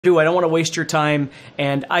I don't want to waste your time,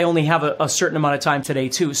 and I only have a certain amount of time today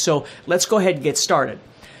too. So let's go ahead and get started.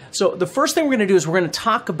 So the first thing we're going to do is we're going to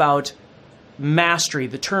talk about mastery,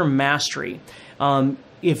 the term mastery.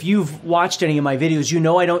 If you've watched any of my videos, you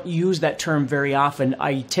know I don't use that term very often.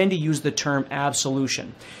 I tend to use the term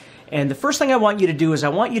absolution. And the first thing I want you to do is I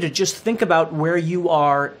want you to just think about where you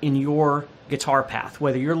are in your guitar path,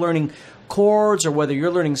 whether you're learning chords or whether you're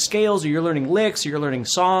learning scales or you're learning licks or you're learning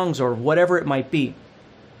songs or whatever it might be.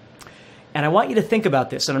 And I want you to think about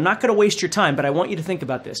this, and I'm not going to waste your time, but I want you to think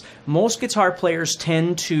about this. Most guitar players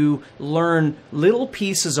tend to learn little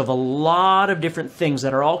pieces of a lot of different things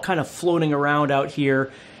that are all kind of floating around out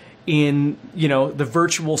here in, the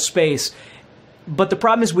virtual space. But the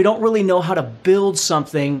problem is we don't really know how to build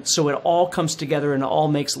something so it all comes together and it all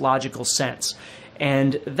makes logical sense.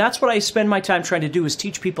 And that's what I spend my time trying to do, is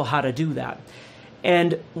teach people how to do that.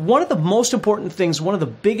 And one of the most important things, one of the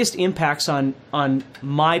biggest impacts on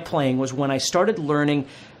my playing was when I started learning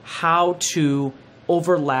how to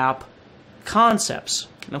overlap concepts,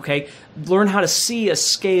 okay? Learn how to see a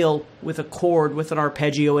scale with a chord, with an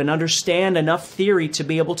arpeggio, and understand enough theory to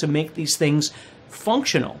be able to make these things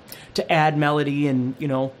functional, to add melody and,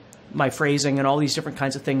 my phrasing and all these different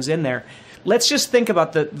kinds of things in there. Let's just think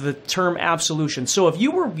about the term absolution. So if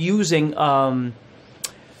you were using...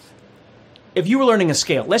 if you were learning a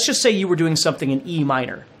scale, let's just say you were doing something in E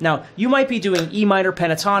minor. Now, you might be doing E minor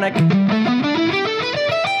pentatonic.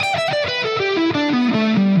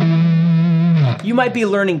 You might be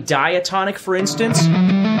learning diatonic, for instance.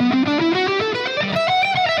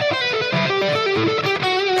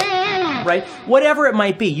 Right? Whatever it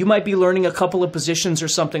might be. You might be learning a couple of positions or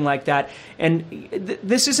something like that. And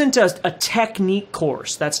this isn't a technique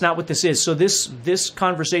course. That's not what this is. So this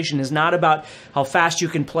conversation is not about how fast you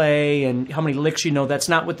can play and how many licks you know. That's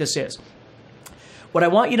not what this is. What I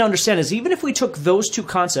want you to understand is even if we took those two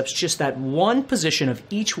concepts, just that one position of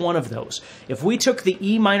each one of those, if we took the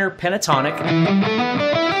E minor pentatonic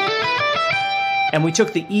and we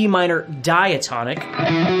took the E minor diatonic,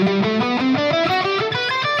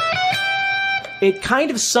 it kind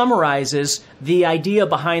of summarizes the idea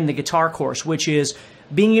behind the guitar course, which is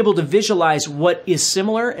being able to visualize what is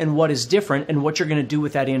similar and what is different and what you're going to do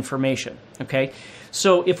with that information, okay?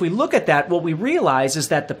 So if we look at that, what we realize is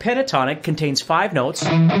that the pentatonic contains 5 notes.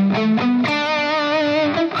 And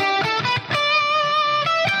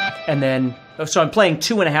then, so I'm playing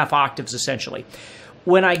 2.5 octaves essentially.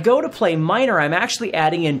 When I go to play minor, I'm actually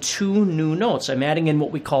adding in 2 new notes. I'm adding in what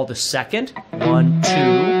we call the second, 1,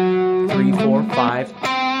 2, 3, 4, 5,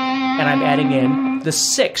 and I'm adding in the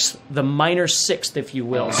 6th, the minor 6th, if you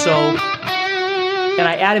will. So, and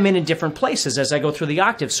I add them in different places as I go through the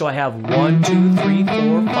octaves. So I have 1, 2, 3,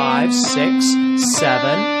 4, 5, 6,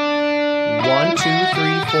 7, 1, 2,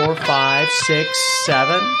 3, 4, 5, 6,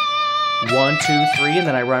 7, 1, 2, 3, and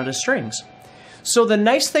then I run out of strings. So the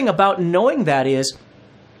nice thing about knowing that is,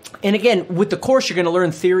 and again, with the course, you're going to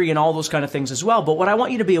learn theory and all those kind of things as well. But what I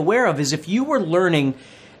want you to be aware of is if you were learning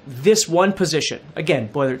this one position, again,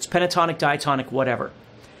 whether it's pentatonic, diatonic, whatever,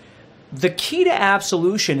 the key to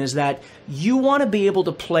absolution is that you want to be able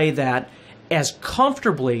to play that as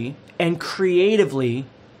comfortably and creatively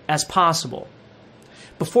as possible.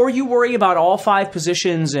 Before you worry about all 5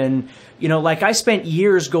 positions and, like I spent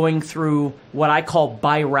years going through what I call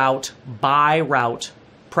by route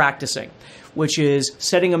practicing, which is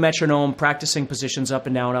setting a metronome, practicing positions up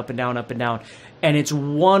and down, up and down, up and down. And it's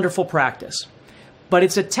wonderful practice. But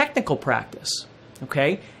it's a technical practice,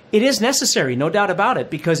 okay? It is necessary, no doubt about it,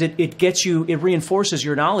 because it reinforces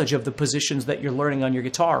your knowledge of the positions that you're learning on your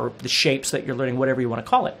guitar, or the shapes that you're learning, whatever you want to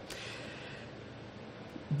call it.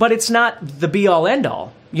 But it's not the be-all,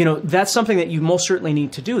 end-all. That's something that you most certainly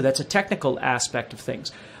need to do. That's a technical aspect of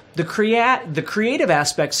things. The creative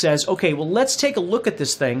aspect says, okay, well, let's take a look at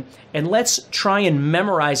this thing, and let's try and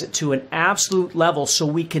memorize it to an absolute level so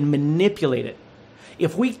we can manipulate it.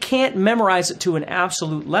 If we can't memorize it to an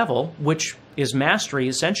absolute level, which is mastery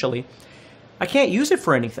essentially, I can't use it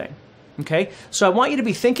for anything, okay? So I want you to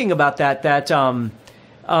be thinking about that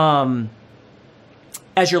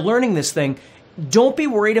as you're learning this thing, don't be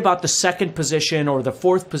worried about the 2nd position or the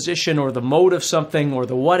 4th position or the mode of something or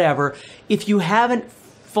the whatever if you haven't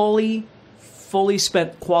fully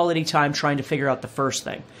spent quality time trying to figure out the first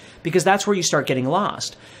thing, because that's where you start getting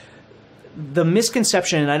lost. The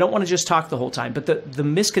misconception, and I don't want to just talk the whole time, but the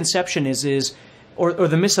misconception is or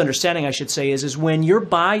the misunderstanding, I should say, is when you're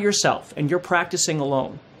by yourself and you're practicing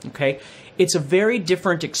alone, okay? It's a very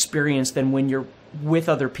different experience than when you're with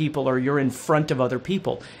other people or you're in front of other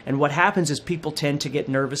people. And what happens is people tend to get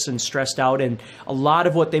nervous and stressed out, and a lot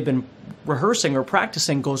of what they've been rehearsing or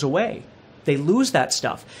practicing goes away. They lose that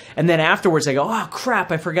stuff. And then afterwards they go, oh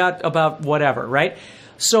crap, I forgot about whatever, right?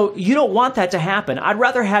 So you don't want that to happen. I'd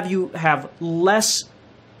rather have you have less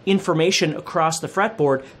information across the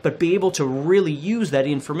fretboard, but be able to really use that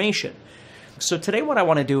information. So today what I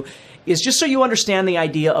want to do is, just so you understand the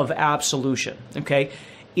idea of absolution, okay,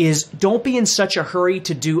 is don't be in such a hurry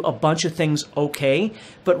to do a bunch of things okay,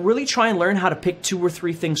 but really try and learn how to pick 2 or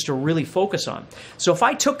 3 things to really focus on. So if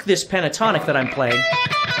I took this pentatonic that I'm playing,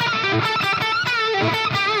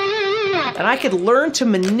 and I could learn to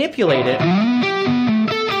manipulate it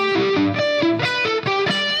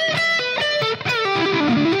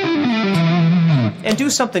and do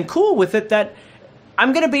something cool with it, that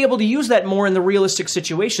I'm going to be able to use that more in the realistic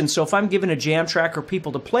situation. So if I'm given a jam track or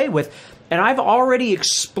people to play with, and I've already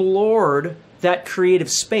explored that creative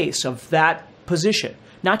space of that position,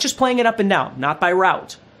 not just playing it up and down, not by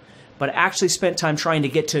route, but actually spent time trying to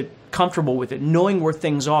get to comfortable with it, knowing where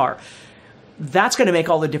things are, that's going to make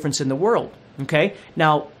all the difference in the world, okay?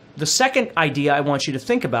 Now, the second idea I want you to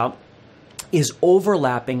think about is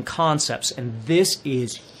overlapping concepts, and this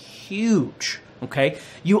is huge. Okay,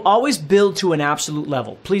 you always build to an absolute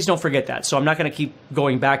level. Please don't forget that. So I'm not going to keep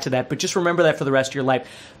going back to that, but just remember that for the rest of your life.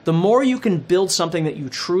 The more you can build something that you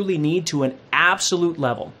truly need to an absolute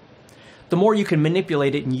level, the more you can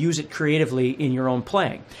manipulate it and use it creatively in your own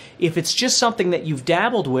playing. If it's just something that you've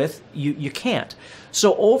dabbled with, you can't.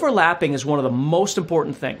 So overlapping is one of the most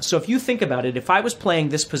important things. So if you think about it, if I was playing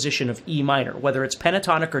this position of E minor, whether it's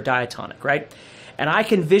pentatonic or diatonic, right? And I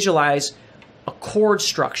can visualize a chord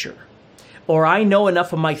structure, or I know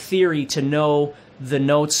enough of my theory to know the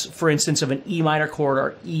notes, for instance, of an E minor chord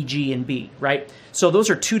or E, G, and B, right? So those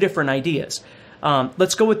are 2 different ideas.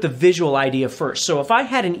 Let's go with the visual idea first. So if I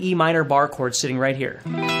had an E minor bar chord sitting right here,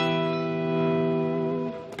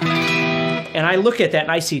 and I look at that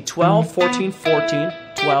and I see 12, 14, 14,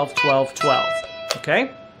 12, 12, 12,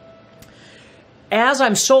 okay? As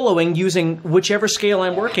I'm soloing using whichever scale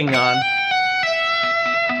I'm working on,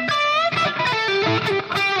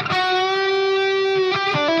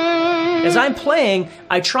 as I'm playing,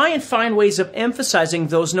 I try and find ways of emphasizing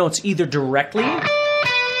those notes either directly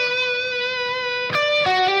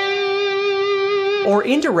or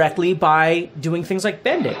indirectly by doing things like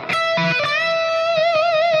bending.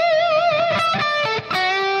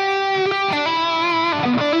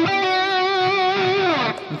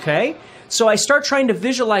 Okay? So I start trying to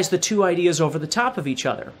visualize the 2 ideas over the top of each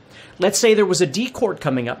other. Let's say there was a D chord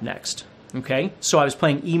coming up next. Okay, so I was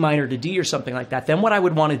playing E minor to D or something like that. Then what I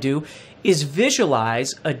would want to do is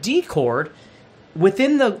visualize a D chord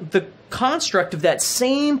within the construct of that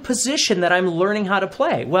same position that I'm learning how to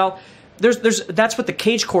play. Well, that's what the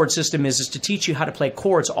cage chord system is to teach you how to play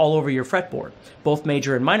chords all over your fretboard, both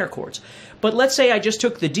major and minor chords. But let's say I just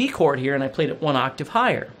took the D chord here and I played it 1 octave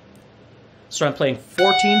higher. So I'm playing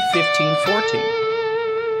 14, 15, 14.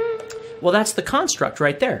 Well, that's the construct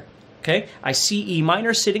right there. Okay, I see E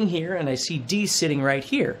minor sitting here and I see D sitting right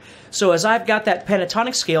here. So as I've got that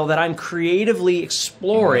pentatonic scale that I'm creatively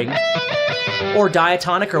exploring, or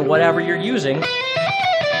diatonic or whatever you're using,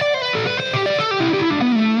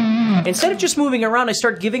 instead of just moving around, I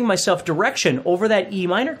start giving myself direction over that E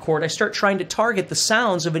minor chord. I start trying to target the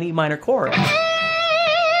sounds of an E minor chord.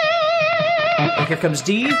 And here comes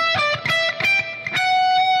D.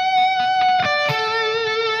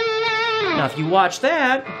 Now if you watch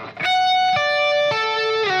that,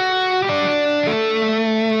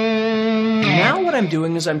 now what I'm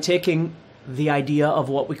doing is I'm taking the idea of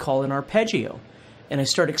what we call an arpeggio, and I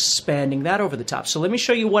start expanding that over the top. So let me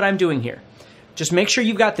show you what I'm doing here. Just make sure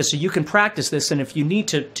you've got this so you can practice this, and if you need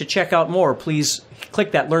to check out more, please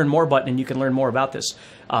click that Learn More button and you can learn more about this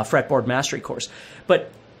Fretboard Mastery course.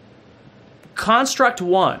 But construct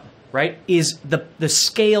 1, right, is the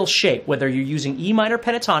scale shape, whether you're using E minor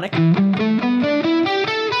pentatonic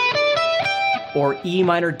or E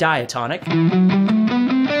minor diatonic.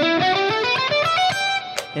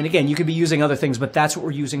 And again, you could be using other things, but that's what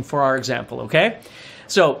we're using for our example, okay?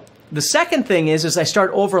 So the second thing is I start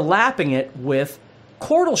overlapping it with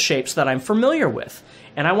chordal shapes that I'm familiar with.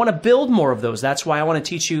 And I want to build more of those. That's why I want to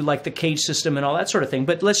teach you like the cage system and all that sort of thing.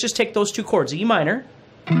 But let's just take those 2 chords, E minor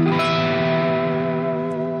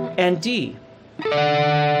and D.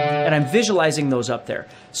 And I'm visualizing those up there.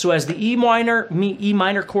 So as the E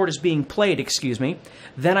minor chord is being played,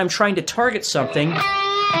 then I'm trying to target something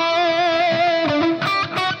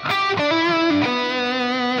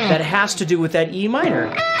that has to do with that E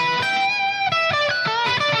minor.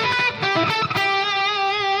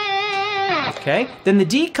 Okay, then the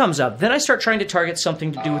D comes up. Then I start trying to target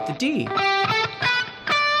something to do with the D.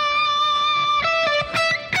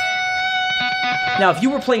 Now, if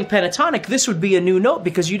you were playing pentatonic, this would be a new note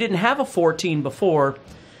because you didn't have a 14 before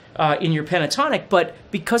in your pentatonic, but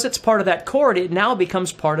because it's part of that chord, it now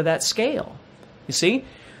becomes part of that scale. You see?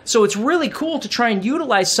 So it's really cool to try and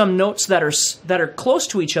utilize some notes that are close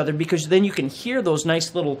to each other, because then you can hear those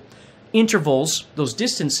nice little intervals, those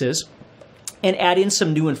distances, and add in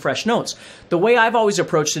some new and fresh notes. The way I've always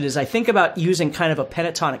approached it is I think about using kind of a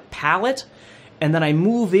pentatonic palette, and then I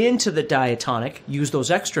move into the diatonic, use those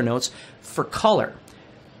extra notes for color.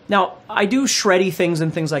 Now, I do shreddy things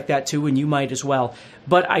and things like that too, and you might as well,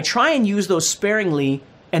 but I try and use those sparingly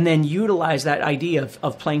and then utilize that idea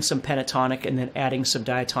of playing some pentatonic and then adding some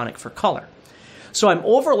diatonic for color. So I'm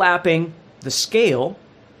overlapping the scale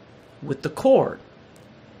with the chord.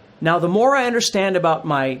 Now, the more I understand about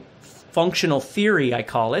my functional theory, I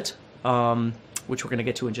call it, which we're going to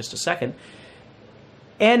get to in just a second,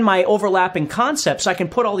 and my overlapping concepts, I can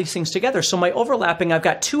put all these things together. So my overlapping, I've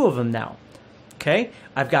got two of them now. Okay?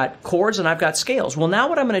 I've got chords and I've got scales. Well, now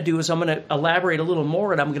what I'm going to do is I'm going to elaborate a little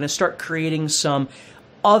more, and I'm going to start creating some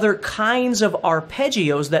other kinds of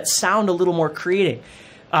arpeggios that sound a little more creative.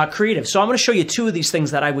 So I'm going to show you two of these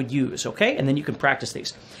things that I would use, okay? And then you can practice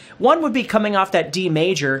these. One would be coming off that D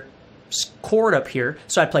major chord up here.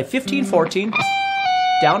 So I play 15, 14,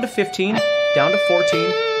 down to 15, down to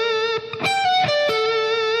 14.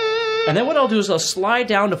 And then what I'll do is I'll slide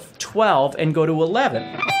down to 12 and go to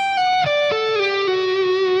 11.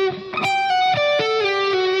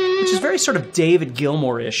 Which is very sort of David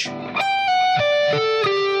Gilmour-ish.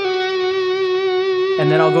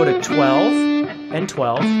 And then I'll go to 12 and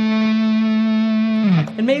 12.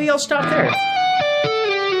 And maybe I'll stop there.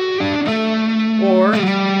 Or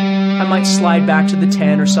I might slide back to the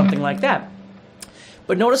 10 or something like that.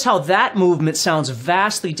 But notice how that movement sounds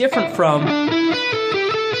vastly different from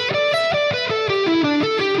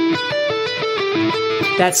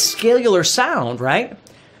that scalar sound, right?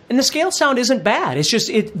 And the scale sound isn't bad. It's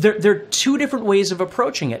just, there are two different ways of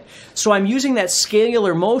approaching it. So I'm using that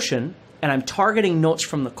scalar motion, and I'm targeting notes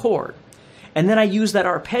from the chord. And then I use that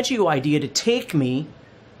arpeggio idea to take me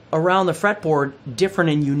around the fretboard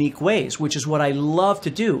different and unique ways, which is what I love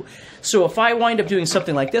to do. So if I wind up doing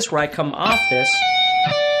something like this, where I come off this,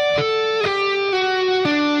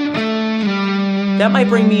 that might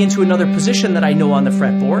bring me into another position that I know on the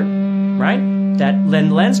fretboard, right? That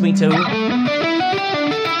then lends me to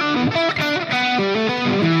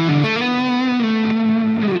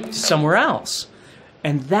somewhere else.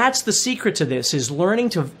 And that's the secret to this, is learning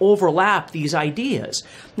to overlap these ideas.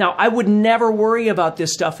 Now, I would never worry about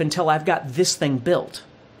this stuff until I've got this thing built.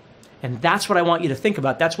 And that's what I want you to think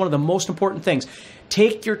about. That's one of the most important things.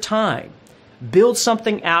 Take your time. Build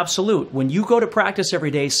something absolute. When you go to practice every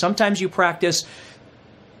day, sometimes you practice,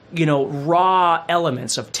 raw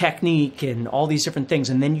elements of technique and all these different things,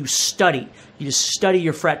 and then you study. You just study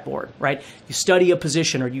your fretboard, right? You study a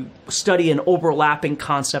position, or you study an overlapping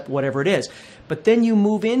concept, whatever it is. But then you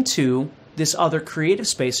move into this other creative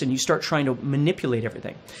space and you start trying to manipulate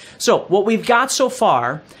everything. So what we've got so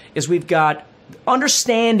far is we've got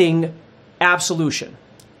understanding absolution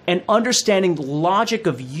and understanding the logic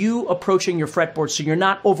of you approaching your fretboard, so you're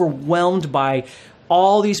not overwhelmed by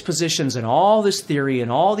all these positions and all this theory and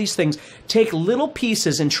all these things. Take little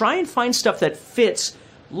pieces and try and find stuff that fits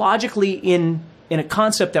logically in a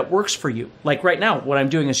concept that works for you. Like right now, what I'm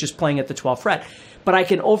doing is just playing at the 12th fret. But I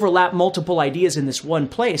can overlap multiple ideas in this one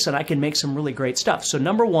place, and I can make some really great stuff. So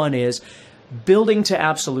number one is building to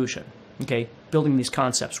absolution, okay? Building these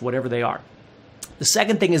concepts, whatever they are. The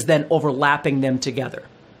second thing is then overlapping them together,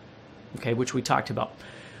 okay, which we talked about.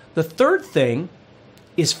 The third thing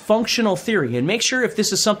is functional theory, and make sure if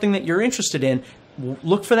this is something that you're interested in,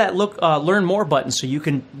 look for that learn more button so you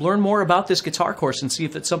can learn more about this guitar course and see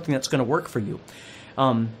if it's something that's going to work for you.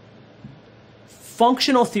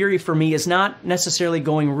 Functional theory for me is not necessarily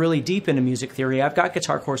going really deep into music theory. I've got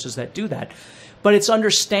guitar courses that do that. But it's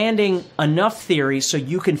understanding enough theory so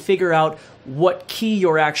you can figure out what key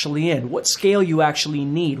you're actually in, what scale you actually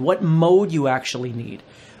need, what mode you actually need,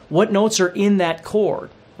 what notes are in that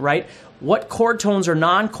chord, right? What chord tones or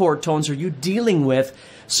non-chord tones are you dealing with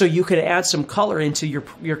so you can add some color into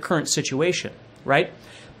your current situation, right?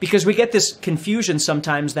 Because we get this confusion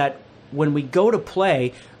sometimes that when we go to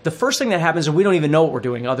play, the first thing that happens is we don't even know what we're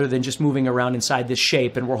doing other than just moving around inside this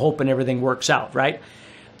shape, and we're hoping everything works out, right?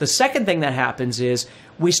 The second thing that happens is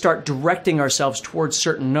we start directing ourselves towards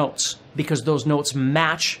certain notes because those notes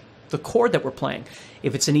match the chord that we're playing.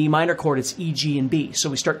 If it's an E minor chord, it's E, G, and B. So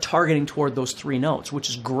we start targeting toward those three notes, which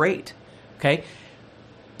is great, okay?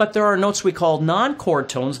 But there are notes we call non-chord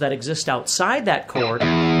tones that exist outside that chord,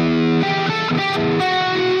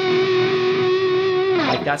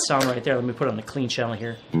 like like that sound right there. Let me put it on the clean channel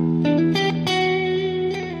here.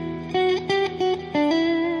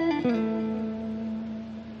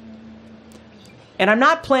 And I'm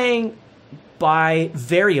not playing by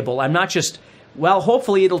variable. I'm not just, well,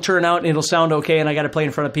 hopefully it'll turn out and it'll sound okay and I got to play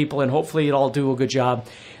in front of people and hopefully it'll do a good job.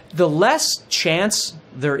 The less chance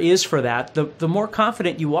there is for that, the more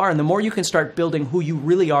confident you are and the more you can start building who you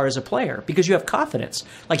really are as a player because you have confidence.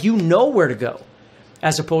 Like you know where to go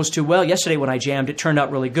as opposed to, well, yesterday when I jammed, it turned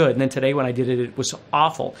out really good. And then today when I did it, it was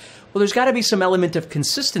awful. Well, there's got to be some element of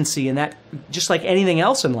consistency in that, just like anything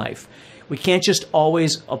else in life. We can't just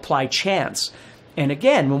always apply chance. And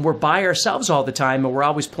again, when we're by ourselves all the time and we're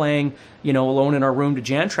always playing, you know, alone in our room to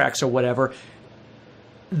jam tracks or whatever,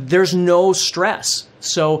 there's no stress.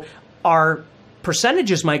 So our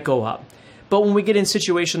percentages might go up. But when we get in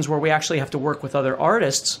situations where we actually have to work with other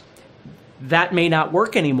artists, that may not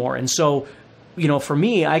work anymore. And so, you know, for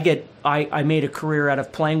me, I made a career out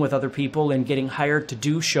of playing with other people and getting hired to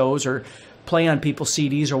do shows or play on people's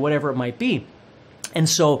CDs or whatever it might be. And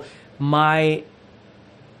so my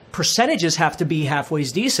percentages have to be halfway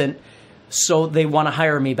decent, so they want to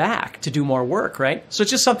hire me back to do more work, right? So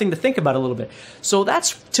it's just something to think about a little bit. So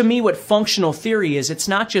that's, to me, what functional theory is. It's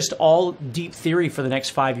not just all deep theory for the next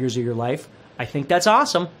 5 years of your life. I think that's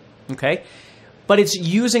awesome, okay? But it's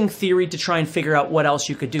using theory to try and figure out what else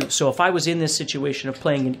you could do. So if I was in this situation of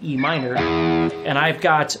playing an E minor, and I've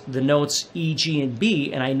got the notes E, G, and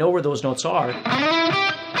B, and I know where those notes are,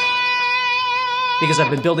 because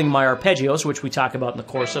I've been building my arpeggios, which we talk about in the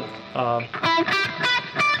course of.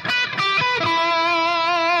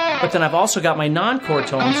 But then I've also got my non-chord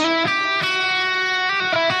tones.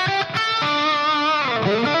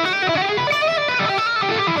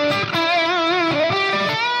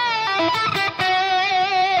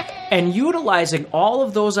 And utilizing all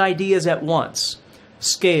of those ideas at once,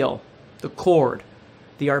 scale, the chord,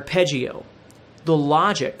 the arpeggio, the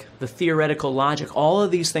logic, the theoretical logic, all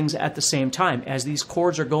of these things at the same time as these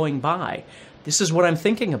chords are going by. This is what I'm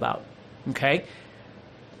thinking about, okay?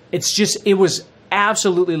 It was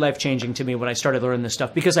absolutely life-changing to me when I started learning this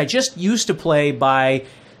stuff because I just used to play by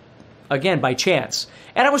chance.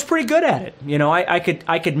 And I was pretty good at it. You know, I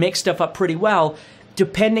could make stuff up pretty well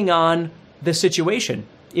depending on the situation.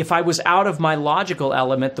 If I was out of my logical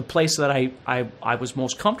element, the place that I was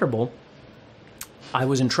most comfortable, I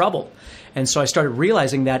was in trouble. And so I started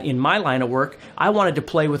realizing that in my line of work, I wanted to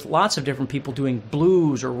play with lots of different people doing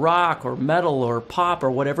blues or rock or metal or pop or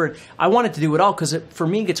whatever. I wanted to do it all because for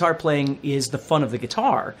me, guitar playing is the fun of the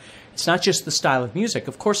guitar. It's not just the style of music.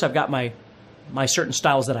 Of course, I've got my certain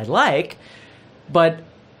styles that I like, but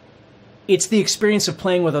it's the experience of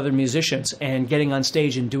playing with other musicians and getting on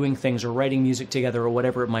stage and doing things or writing music together or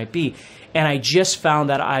whatever it might be. And I just found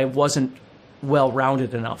that I wasn't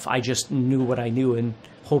well-rounded enough. I just knew what I knew and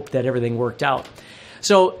hoped that everything worked out.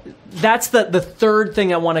 So that's the third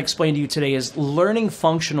thing I want to explain to you today is learning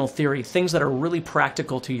functional theory, things that are really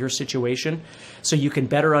practical to your situation so you can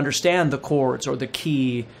better understand the chords or the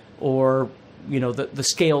key or you know the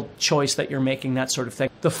scale choice that you're making, that sort of thing.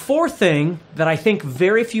 The fourth thing that I think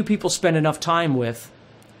very few people spend enough time with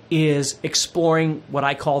is exploring what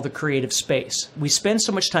I call the creative space. We spend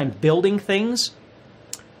so much time building things,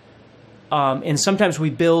 and sometimes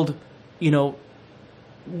we build,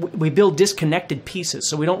 we build disconnected pieces,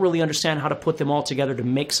 so we don't really understand how to put them all together to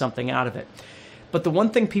make something out of it. But the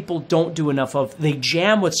one thing people don't do enough of, they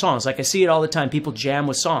jam with songs. Like I see it all the time, people jam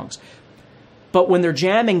with songs. But when they're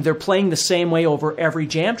jamming, they're playing the same way over every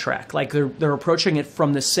jam track. Like they're approaching it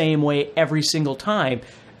from the same way every single time.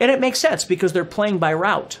 And it makes sense because they're playing by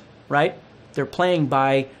route, right? They're playing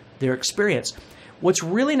by their experience. What's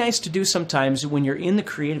really nice to do sometimes when you're in the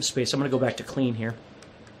creative space, I'm going to go back to clean here,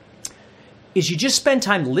 is you just spend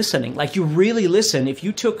time listening. Like you really listen. If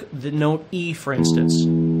you took the note E, for instance,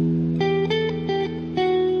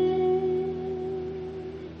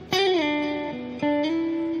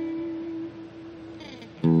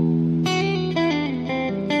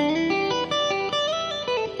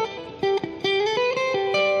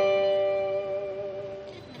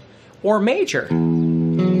 or major,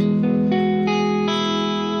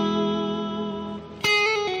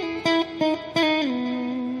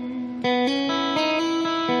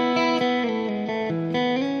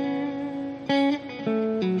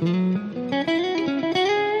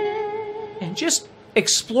 and just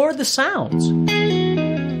explore the sounds.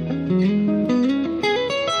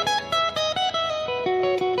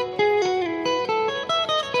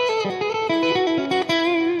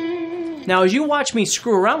 Now, as you watch me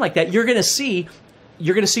screw around like that, you're going to see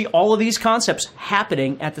all of these concepts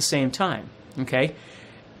happening at the same time, okay?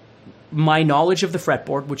 my knowledge of the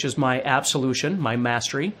fretboard, which is my absolution, my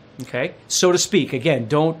mastery, okay, so to speak. Again,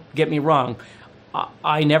 don't get me wrong.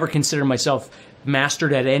 I never consider myself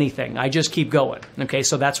mastered at anything. I just keep going, okay?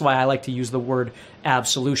 So that's why I like to use the word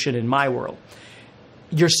absolution in my world.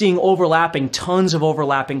 You're seeing tons of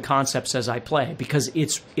overlapping concepts as I play, because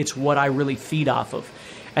it's what I really feed off of.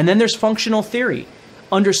 And then there's functional theory,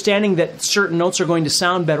 understanding that certain notes are going to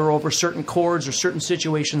sound better over certain chords or certain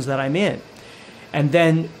situations that I'm in. And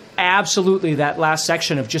then absolutely that last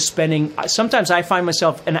section of just spending, sometimes I find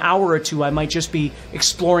myself an hour or two, I might just be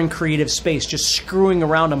exploring creative space, just screwing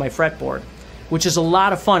around on my fretboard, which is a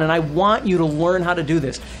lot of fun. And I want you to learn how to do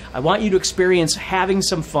this. I want you to experience having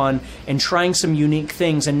some fun and trying some unique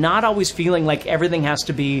things, and not always feeling like everything has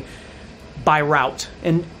to be by route.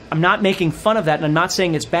 And I'm not making fun of that, and I'm not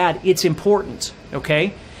saying it's bad. It's important,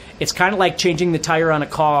 okay? It's kind of like changing the tire on a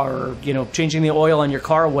car, or, you know, changing the oil on your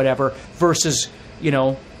car or whatever, versus, you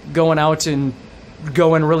know, going out and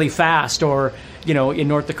going really fast. Or, you know, in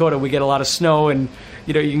North Dakota we get a lot of snow, and,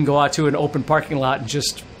 you know, you can go out to an open parking lot and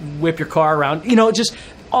just whip your car around. You know, just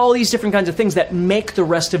all these different kinds of things that make the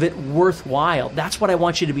rest of it worthwhile. That's what I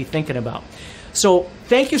want you to be thinking about. So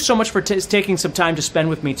thank you so much for taking some time to spend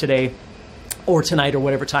with me today, or tonight, or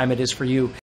whatever time it is for you.